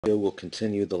We'll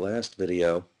continue the last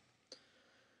video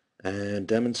and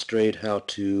demonstrate how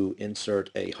to insert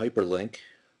a hyperlink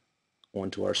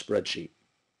onto our spreadsheet.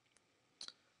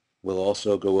 We'll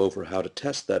also go over how to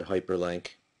test that hyperlink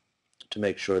to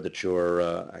make sure that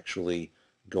you're actually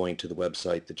going to the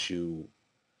website that you're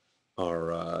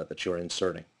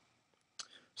inserting.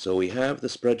 So we have the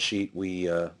spreadsheet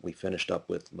we finished up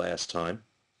with last time,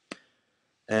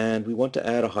 and we want to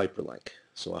add a hyperlink.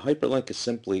 So a hyperlink is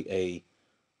simply a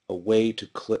way to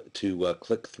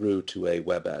click through to a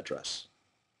web address.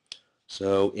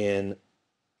 So in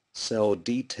cell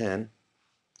D10,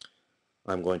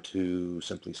 I'm going to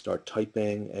simply start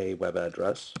typing a web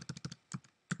address,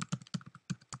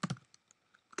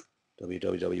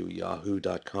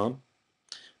 www.yahoo.com.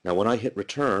 Now when I hit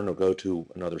return or go to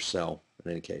another cell,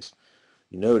 in any case,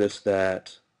 you notice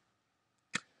that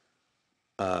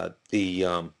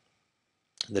the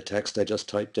text I just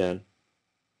typed in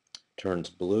turns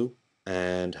blue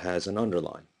and has an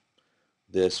underline.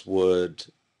 This would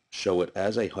show it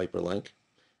as a hyperlink,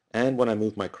 and when I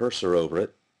move my cursor over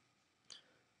it,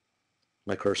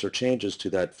 my cursor changes to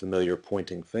that familiar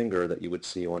pointing finger that you would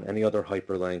see on any other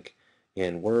hyperlink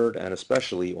in Word and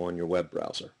especially on your web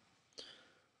browser.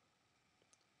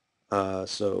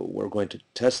 So we're going to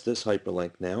test this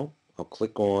hyperlink now. I'll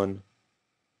click on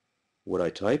what I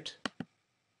typed,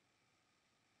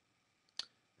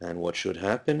 and what should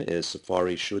happen is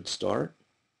Safari should start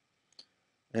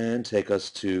and take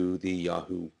us to the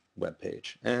Yahoo web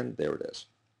page, and there it is.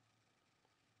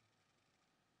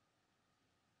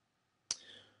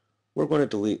 We're going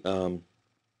to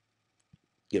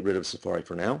get rid of Safari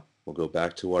for now. We'll go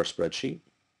back to our spreadsheet,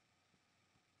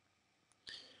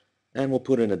 and we'll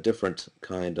put in a different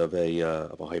kind of a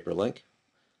hyperlink.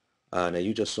 Now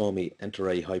you just saw me enter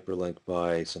a hyperlink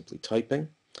by simply typing.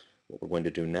 What we're going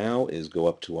to do now is go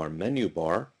up to our menu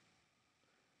bar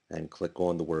and click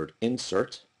on the word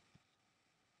Insert.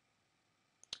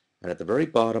 And at the very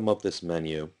bottom of this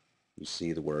menu, you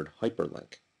see the word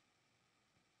Hyperlink.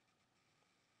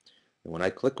 And when I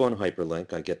click on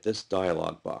Hyperlink, I get this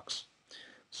dialog box.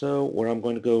 So where I'm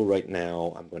going to go right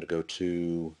now, I'm going to go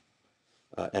to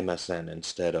MSN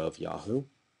instead of Yahoo.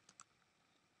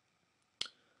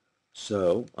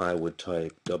 So I would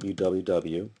type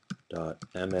www.msn.com,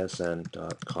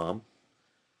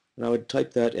 and I would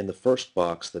type that in the first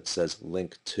box that says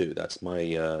Link To. That's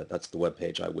the web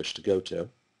page I wish to go to.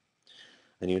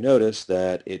 And you notice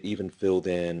that it even filled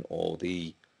in all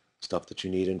the stuff that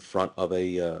you need in front of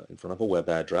a web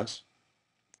address,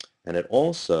 and it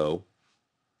also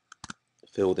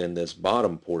filled in this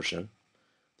bottom portion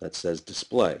that says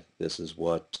Display. This is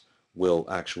what will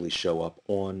actually show up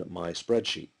on my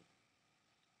spreadsheet.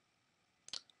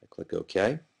 I click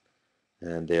OK,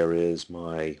 and there is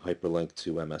my hyperlink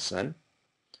to MSN,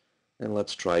 and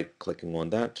let's try clicking on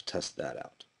that to test that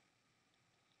out.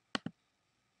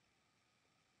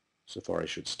 Safari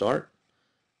should start,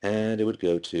 and it would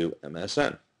go to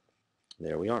MSN.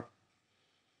 There we are.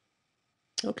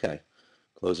 Okay,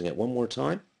 closing it one more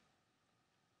time,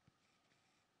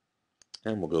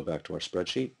 and we'll go back to our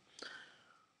spreadsheet.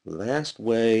 Last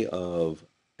way of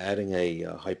adding a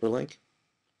hyperlink,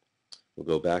 we'll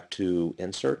go back to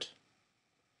Insert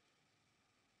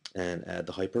and add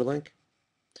the hyperlink.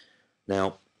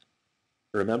 Now,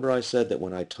 remember I said that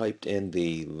when I typed in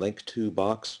the Link To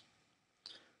box,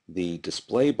 the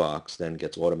display box then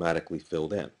gets automatically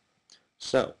filled in.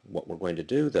 So what we're going to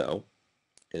do though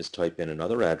is type in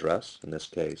another address, in this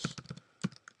case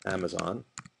Amazon,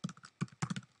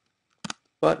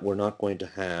 but we're not going to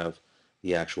have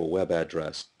the actual web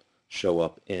address show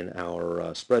up in our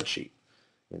spreadsheet.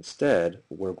 Instead,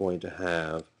 we're going to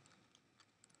have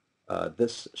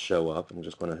this show up. I'm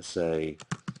just going to say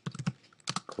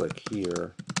click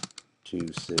here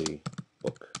to see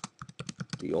book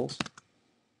deals.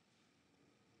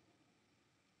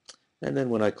 And then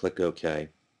when I click OK,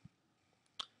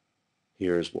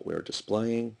 here's what we're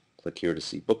displaying. Click here to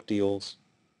see book deals.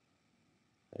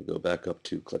 I go back up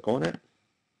to click on it.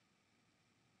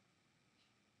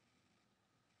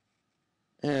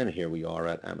 And here we are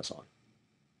at Amazon.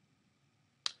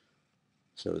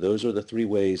 So those are the three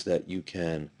ways that you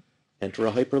can enter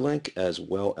a hyperlink, as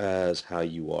well as how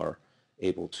you are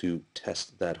able to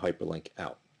test that hyperlink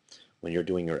out. When you're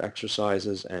doing your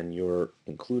exercises and you're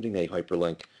including a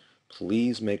hyperlink,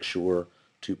 please make sure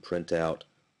to print out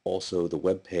also the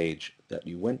web page that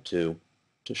you went to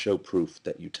show proof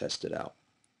that you tested out.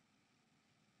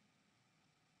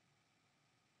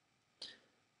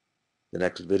 The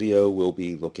next video will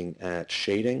be looking at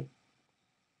shading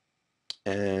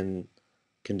and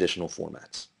conditional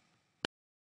formats.